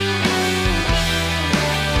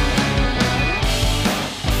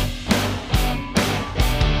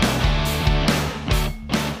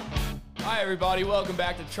welcome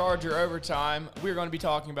back to Charger Overtime. We're going to be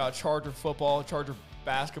talking about Charger football, Charger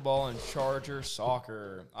basketball, and Charger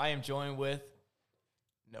soccer. I am joined with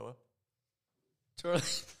Noah. Charlie.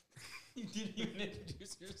 You didn't even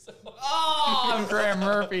introduce yourself. Oh, I'm Graham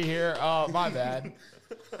Murphy here. Oh, my bad.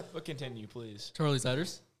 But continue, please. Charlie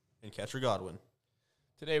Ziders. And Catcher Godwin.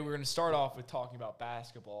 Today we're going to start off with talking about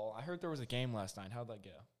basketball. I heard there was a game last night. How'd that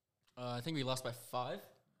go? I think we lost by 5.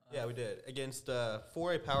 Yeah, we did. Against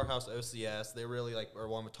 4A powerhouse OCS. They really are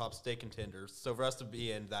one of the top state contenders. So for us to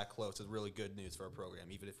be in that close is really good news for our program,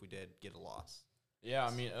 even if we did get a loss. Yeah,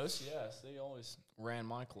 I mean, OCS, they always ran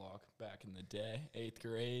my clock back in the day. 8th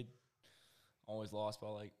grade. Always lost by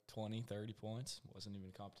like 20, 30 points. Wasn't even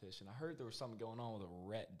a competition. I heard there was something going on with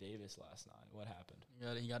Rhett Davis last night. What happened?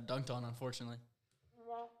 He got dunked on, unfortunately.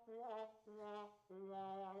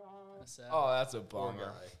 That's sad. Oh, that's a Poor bummer.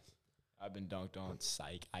 guy. I've been dunked on.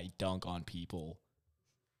 Psych. I dunk on people.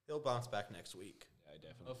 He'll bounce back next week. Yeah,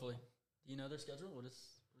 definitely. Hopefully. Do you know their schedule? What is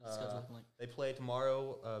the schedule looking like? They play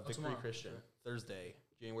tomorrow, Victory tomorrow. Christian, Sure. Thursday,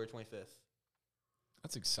 January 25th.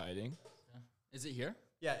 That's exciting. Yeah. Is it here?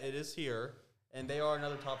 Yeah, it is here, and they are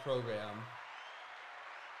another top program.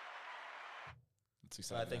 That's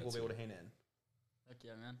So exciting. I think we'll be able to hang in. Heck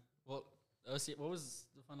yeah, man. Well, what was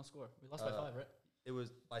the final score? We lost by 5, right? It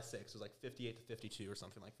was by 6. It was like 58 to 52 or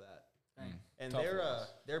something like that. Dang. And Tough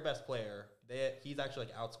loss. their best player, he's actually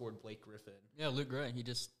like outscored Blake Griffin. Yeah, Luke Gray. He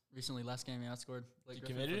just recently, last game, he outscored Blake He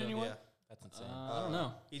Griffin committed for the- anyone? Yeah. That's insane. I don't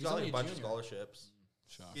know. He's got only like a bunch of junior. scholarships.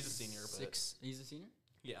 Shock. He's a senior, but He's a senior?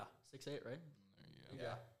 yeah, 6'8", right? There you go.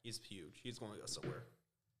 yeah, he's huge. He's going to go somewhere.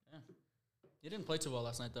 Yeah. He didn't play too well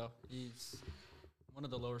last night, though. He's one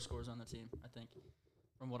of the lower scorers on the team, I think,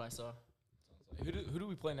 from what I saw. Who do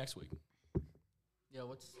we play next week? Yeah,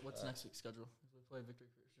 what's next week's schedule? We play Victory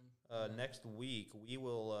Christian. Next week we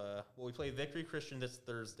will we play Victory Christian this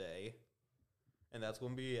Thursday, and that's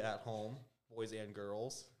going to be at home, boys and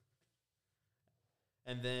girls.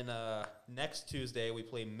 And then next Tuesday we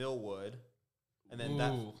play Millwood, and then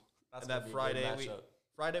that Friday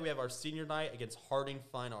we have our senior night against Harding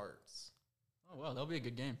Fine Arts. Oh, wow, that'll be a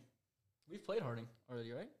good game. We've played Harding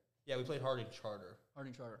already, right? Yeah, we played Harding Charter.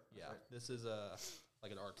 Harding Charter. Yeah, Right. this is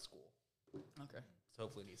like an art school. Okay. So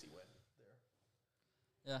hopefully an easy win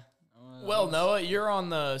there. Yeah. Well, Noah, you're on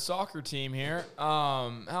the soccer team here.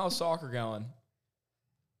 How's soccer going?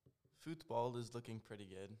 Football is looking pretty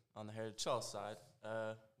good on the Heritage Hall side.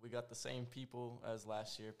 We got the same people as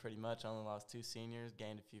last year, pretty much. Only lost 2 seniors,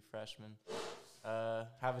 gained a few freshmen.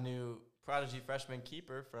 Have a new prodigy freshman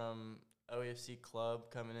keeper from OEFC Club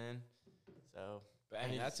coming in. So,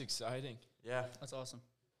 Bang, that's exciting. yeah, That's awesome.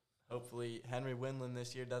 hopefully Henry Winland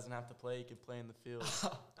this year doesn't have to play. He can play in the field.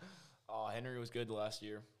 Oh, Henry was good last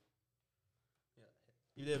year. Yeah,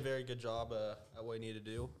 he did a very good job at what he needed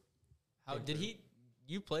to do. How did he?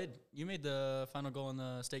 You played. You made the final goal in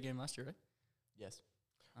the state game last year, right? Yes.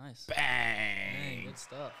 Nice. Bang. Dang, good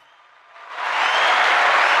stuff.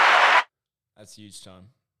 That's huge time.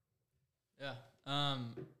 Yeah.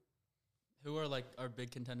 Who are like our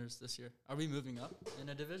big contenders this year? Are we moving up in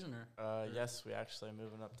a division or? Yes, we actually are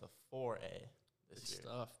moving up to 4A Good this year.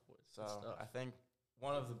 stuff, boys. So Good stuff. I think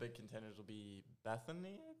one of the big contenders will be Bethany,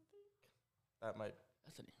 I think. That might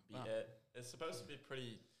Bethany. be Wow. it. It's supposed to be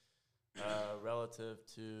pretty relative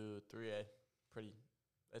to 3A.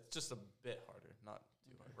 It's just a bit harder, not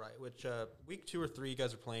too hard. Right, which week 2 or 3 you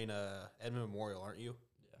guys are playing Edmond Memorial, aren't you?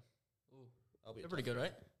 Yeah. Ooh. That'll be a They're pretty tough good,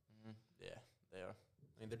 game. right? Yeah, they are.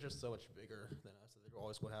 I mean, they're just so much bigger than us. They're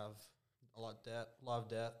always going to have a lot of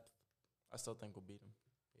depth. I still think we'll beat them.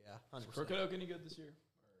 Yeah, Is 100%. Crooked Oak any good this year?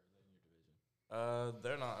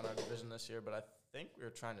 They're not in our division this year, but I think we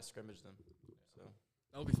were trying to scrimmage them. So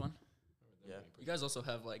That'll be fun. Yeah. You guys also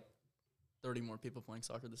have like 30 more people playing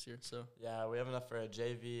soccer this year, so yeah, we have enough for a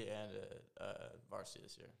JV and a varsity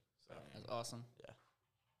this year. So that's awesome. That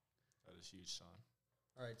is huge, son.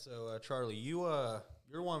 All right, so Charlie, you're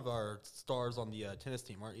one of our stars on the tennis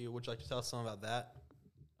team, aren't you? Would you like to tell us something about that?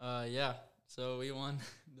 Yeah. So we won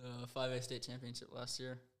the 5A state championship last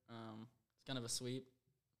year. It's kind of a sweep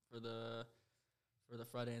for the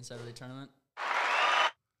Friday and Saturday tournament.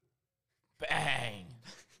 Bang.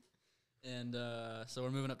 And so we're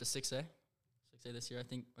moving up to 6A. 6A this year.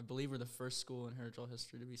 I believe we're the first school in Heritage Hall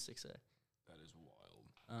history to be 6A. That is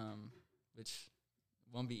wild. Which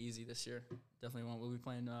won't be easy this year. Definitely won't. We'll be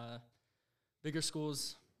playing bigger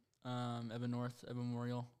schools, Evan North, Evan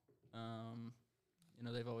Memorial.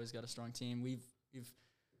 They've always got a strong team. We've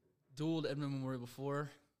dueled Edmond Memorial before.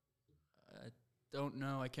 I don't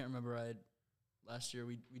know. I can't remember. Last year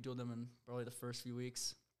we dueled them in probably the first few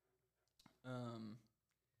weeks.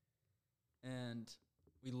 And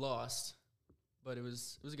we lost. but it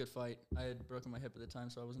was a good fight. I had broken my hip at the time,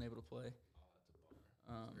 so I wasn't able to play.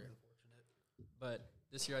 Very unfortunate. But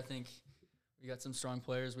this year, I think we got some strong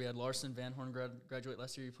players. We had Larson Van Horn graduate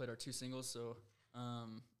last year. He played our 2 singles, so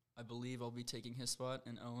I believe I'll be taking his spot,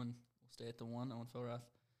 and Owen will stay at the 1, Owen Felrath.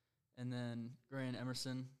 And then Grant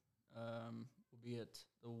Emerson will be at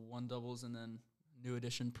the 1 doubles, and then new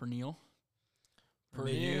addition Pernille.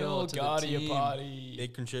 Pernille, to the Gotti team. potty.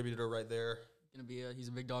 Big contributor right there. He's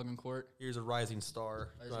a big dog in court. Here's a rising star,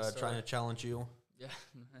 trying to challenge you. Yeah,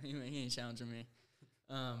 he ain't challenging me.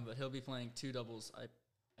 But he'll be playing 2 doubles. I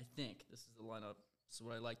think this is the lineup. This is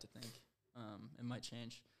what I like to think. It might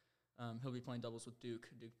change. He'll be playing doubles with Duke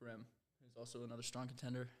Brim, who's also another strong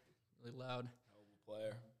contender, really loud. Hell of a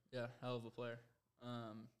player. Yeah, hell of a player.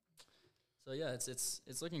 So yeah,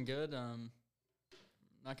 it's looking good.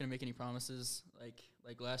 Not gonna make any promises.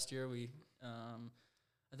 Like last year,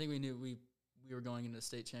 I think we knew we were going into the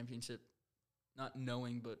state championship, not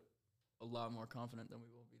knowing, but a lot more confident than we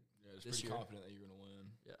will be. Yeah, just this pretty year. confident that you're going to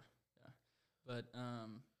win. Yeah. But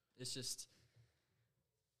it's just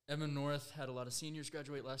Edmond North had a lot of seniors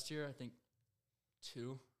graduate last year. I think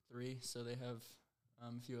 2, 3. So they have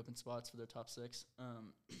a few open spots for their top 6.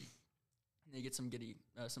 They get some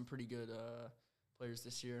pretty good players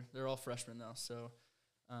this year. They're all freshmen though. So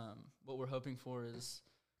what we're hoping for is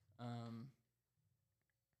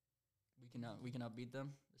we can outbeat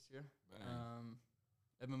them this year.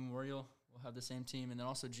 Edmond Memorial will have the same team, and then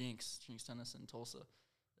also Jinx Tennis in Tulsa.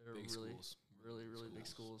 They're Big really, schools. really, really big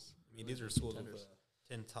schools. I mean, Really these are big schools with contenders.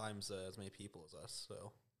 10 times as many people as us.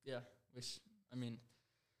 So Yeah, which I mean,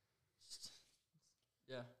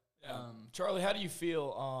 yeah. Yeah. Charlie, how do you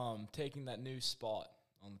feel taking that new spot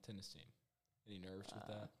on the tennis team? Any nerves with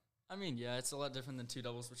that? I mean, yeah, it's a lot different than 2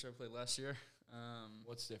 doubles, which I played last year.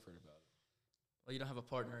 What's different about it? Well, you don't have a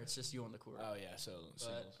partner; it's just you on the court. Oh yeah, so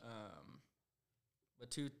singles. But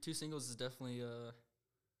two singles is definitely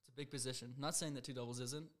it's a big position. Not saying that 2 doubles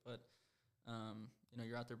isn't, but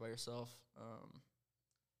you're out there by yourself,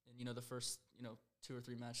 and the first 2 or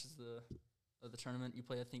 3 matches of the tournament, you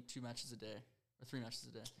play I think 2 matches a day or 3 matches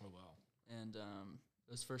a day. Oh wow! And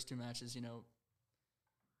those first 2 matches,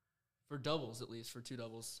 for doubles at least, for 2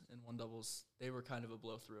 doubles and 1 doubles, they were kind of a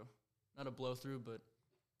blow through. Not a blow through, but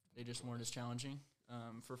they just weren't as challenging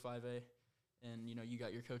for 5A. And you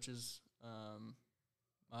got your coaches.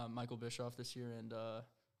 Michael Bischoff this year and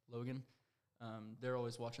Logan. They're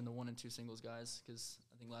always watching the 1 and 2 singles guys because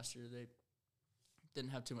I think last year they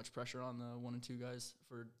didn't have too much pressure on the 1 and 2 guys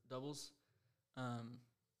for doubles.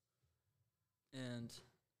 And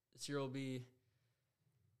this year will be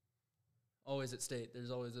always at state.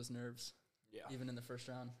 There's always those nerves, Yeah. even in the first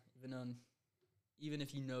round. Even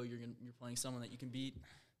if you're playing someone that you can beat.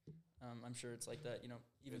 I'm sure it's like that.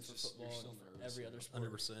 Even It's for just- you're football still and for nervous, every yeah. other sport.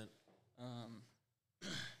 100%.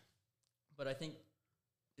 But I think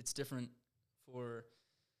it's different for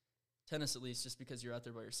tennis, at least, just because you're out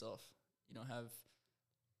there by yourself. You don't have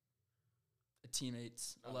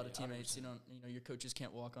a lot of teammates. 100%. Your coaches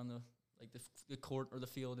can't walk on the court or the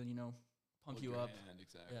field and pump Hold you your up. hand,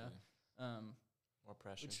 exactly. Yeah. More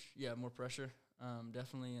pressure. More pressure,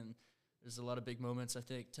 definitely. And there's a lot of big moments. I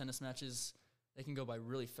think tennis matches, they can go by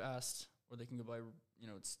really fast, or they can go by,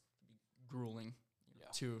 it's grueling.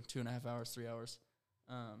 Yeah. 2.5 hours, 3 hours.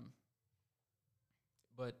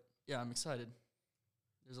 But yeah, I'm excited.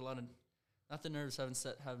 There's a lot of, not the nerves haven't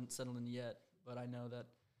settled in yet, but I know that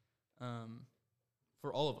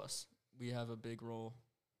for all of us, we have a big role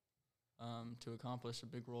to accomplish, a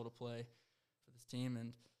big role to play for this team,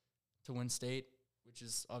 and to win state, which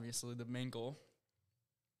is obviously the main goal.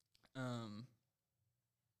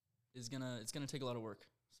 It's gonna take a lot of work.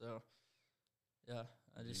 So yeah,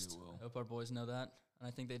 I Maybe just it will. hope our boys know that, and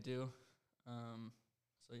I think they do.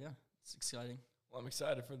 So yeah, it's exciting. Well, I'm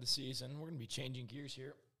excited for the season. We're going to be changing gears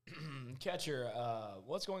here. Catcher,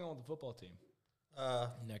 what's going on with the football team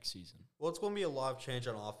next season? Well, it's going to be a lot of change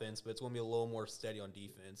on offense, but it's going to be a little more steady on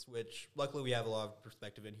defense, which luckily we have a lot of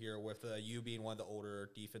perspective in here with you being one of the older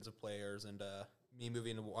defensive players and me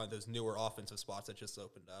moving into one of those newer offensive spots that just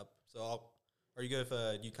opened up. So are you good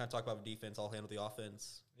if you kind of talk about the defense? I'll handle the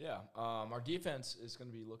offense. Yeah, our defense is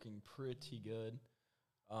going to be looking pretty good.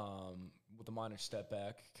 With a minor step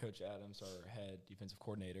back, Coach Adams, our head defensive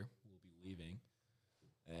coordinator, will be leaving,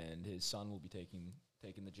 and his son will be taking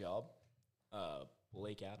the job,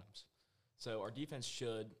 Blake Adams. So our defense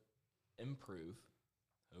should improve,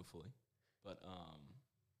 hopefully. But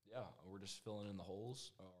yeah, we're just filling in the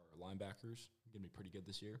holes. Our linebackers are going to be pretty good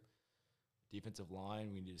this year. Defensive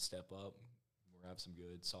line, we need to step up. We're going to have some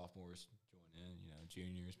good sophomores join in,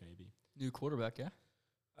 juniors maybe. New quarterback, yeah.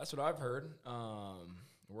 That's what I've heard.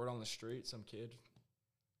 word on the street, some kid,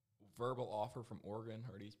 verbal offer from Oregon.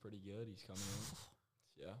 Heard he's pretty good. He's coming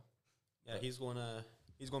in. Yeah. Yeah, he's going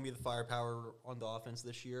to be the firepower on the offense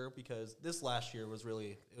this year because this last year was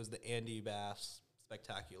the Andy Bass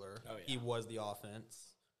spectacular. Oh, yeah. He was the offense.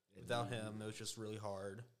 Without him, it was just really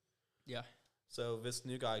hard. Yeah. So this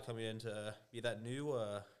new guy coming in to be that new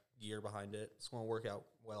gear behind it, it's going to work out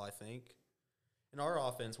well, I think. In our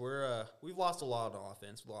offense, we've lost a lot on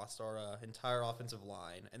offense. We lost our entire offensive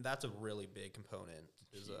line, and that's a really big component.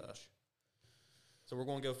 So we're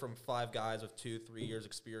going to go from 5 guys with 2-3 years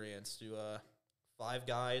experience to 5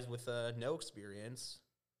 guys with no experience.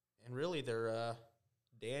 And really, they're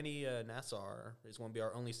Danny Nassar is going to be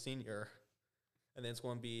our only senior. And then it's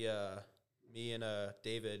going to be me and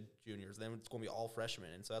David juniors. Then it's going to be all freshmen.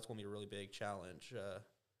 And so that's going to be a really big challenge.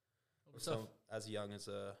 So as young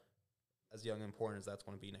and important as that's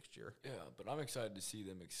going to be next year. Yeah, but I'm excited to see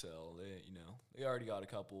them excel. They already got a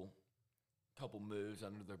couple moves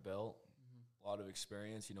under their belt. A lot of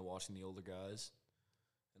experience, watching the older guys.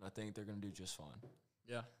 And I think they're going to do just fine.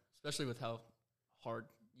 Yeah, especially with how hard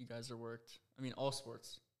you guys are worked. I mean, all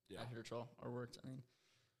sports Yeah. at Hittertrall are worked. I mean,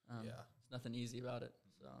 Yeah. there's nothing easy about it.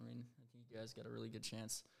 So, I mean, I think you guys got a really good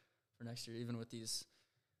chance for next year, even with these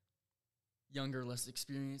younger, less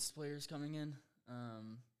experienced players coming in.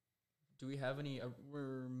 Do we have any?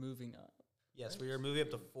 We're moving up. Yes, we are moving up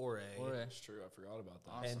to 4A. 4A. That's true. I forgot about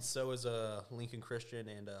that. Awesome. And so is Lincoln Christian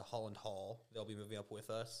and Holland Hall. They'll be moving up with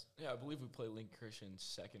us. Yeah, I believe we play Lincoln Christian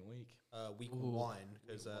second week. Week Ooh. 1,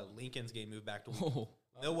 because Week 1. Lincoln's game moved back to week Oh,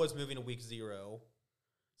 No was moving to week 0.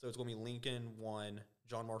 So it's going to be Lincoln 1,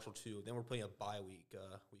 John Marshall 2. Then we're playing a bye week,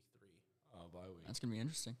 week 3. Oh, bye week. that's gonna be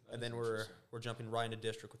interesting. And then we're jumping right into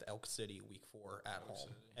district with Elk City week 4 at Elk home.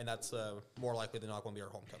 City. And that's more likely than not going to be our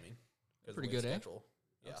homecoming. 'cause of the Pretty way it's good, eh? scheduled.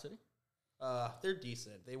 Yeah. Elk City? They're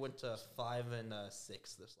decent. They went to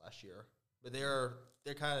 5-6 this last year. But they're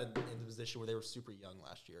kind of in the position where they were super young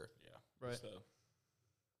last year. Yeah. Right. So,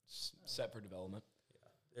 set for development.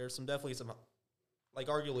 There's definitely some, like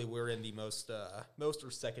arguably we're in the most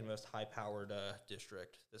or second most high-powered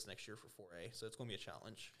district this next year for 4A. So it's going to be a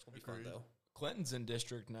challenge. It's going to be fun, Agreed. though. Clinton's in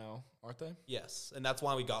district now, aren't they? Yes, and that's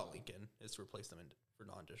why we got Lincoln, is to replace them for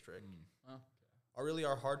non-district. Wow.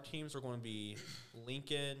 Our hard teams are going to be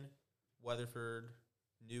Lincoln, Weatherford,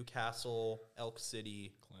 Newcastle, Elk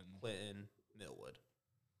City, Clinton, Millwood.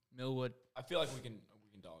 Millwood. I feel like we can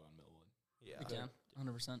dog on Millwood. Yeah. We can.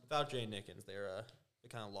 100%. Without Jay Nickens, they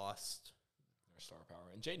kind of lost. Their star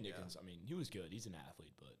power. And Jay Nickens, I mean, he was good. He's an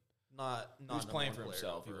athlete, but Not he was number playing one for player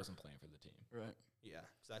himself. He over- wasn't playing for the team. Right. Yeah,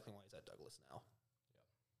 exactly why he's at Douglas now.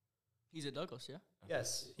 He's at Douglas, yeah?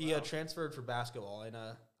 Yes, he transferred for basketball, and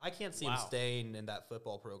I can't see him Wow. staying in that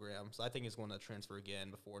football program. So I think he's going to transfer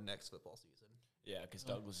again before next football season. Yeah, because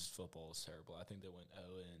Douglas's football is terrible. I think they went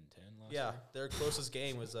 0-10 last Yeah, year. their closest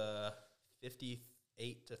game was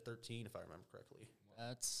 58-13, if I remember correctly.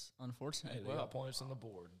 That's unfortunate. Hey, they Wow. got points on the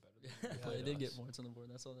board. Better than They did get us. points on the board.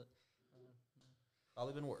 That's all that.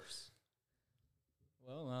 Probably been worse.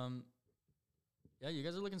 Well, yeah, you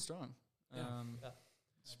guys are looking strong. Yeah. Yeah.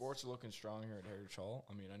 Sports are looking strong here at Heritage Hall.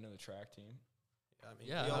 I mean, I know the track team. Yeah, I mean,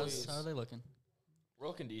 Yeah, we how always- are they looking? We're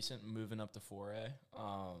looking decent, moving up to 4A.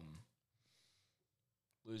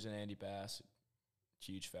 Losing Andy Bass,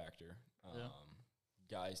 huge factor. Yeah.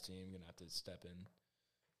 Guys team gonna have to step in,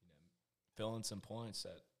 fill in some points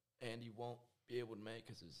that Andy won't be able to make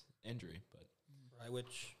because of his injury. But right.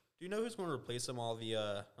 Which do you know who's going to replace him? All the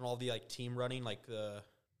like team running, like the.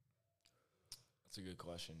 that's a good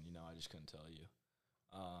question. I just couldn't tell you.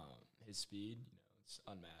 His speed, it's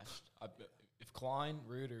unmatched. If Klein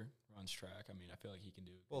Reuter runs track, I mean, I feel like he can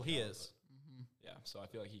do it. Well, he is. Mm-hmm. Yeah, so I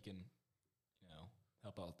feel like he can,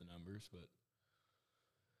 help out the numbers, but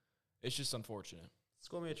it's just unfortunate. It's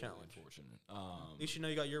going to be a Really challenge. unfortunate. At least you know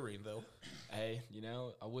you got your ring though. Hey,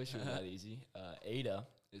 I wish it was that easy. Ada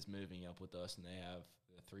is moving up with us, and they have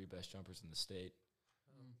the 3 best jumpers in the state.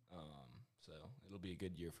 So it'll be a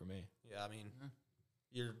good year for me. Yeah, I mean,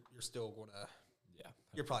 Yeah. you're still going to. Yeah,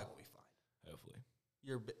 You're probably going to be fine. hopefully.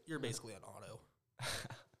 You're basically on auto.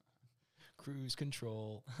 Cruise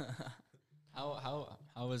control.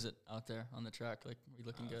 How is it out there on the track? Like, are we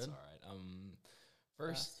looking It's good? all right.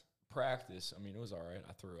 First practice, I mean, it was all right.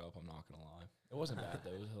 I threw up. I'm not gonna lie. It wasn't bad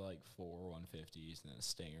though. It was like 4 150s and then a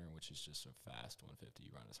stinger, which is just a fast 150. You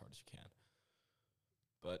run as hard as you can.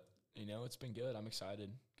 But it's been good. I'm excited.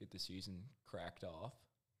 Get the season cracked off.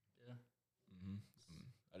 Yeah.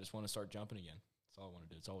 I just want to start jumping again. That's all I want to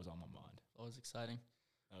do. It's always on my mind. Always exciting.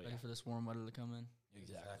 Oh Ready for this warm weather to come in.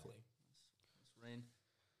 exactly. This rain.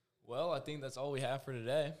 Well, I think that's all we have for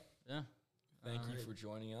today. Yeah. Thank you Alright. for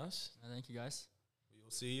joining us. Thank you, guys. We will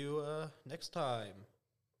See you next time.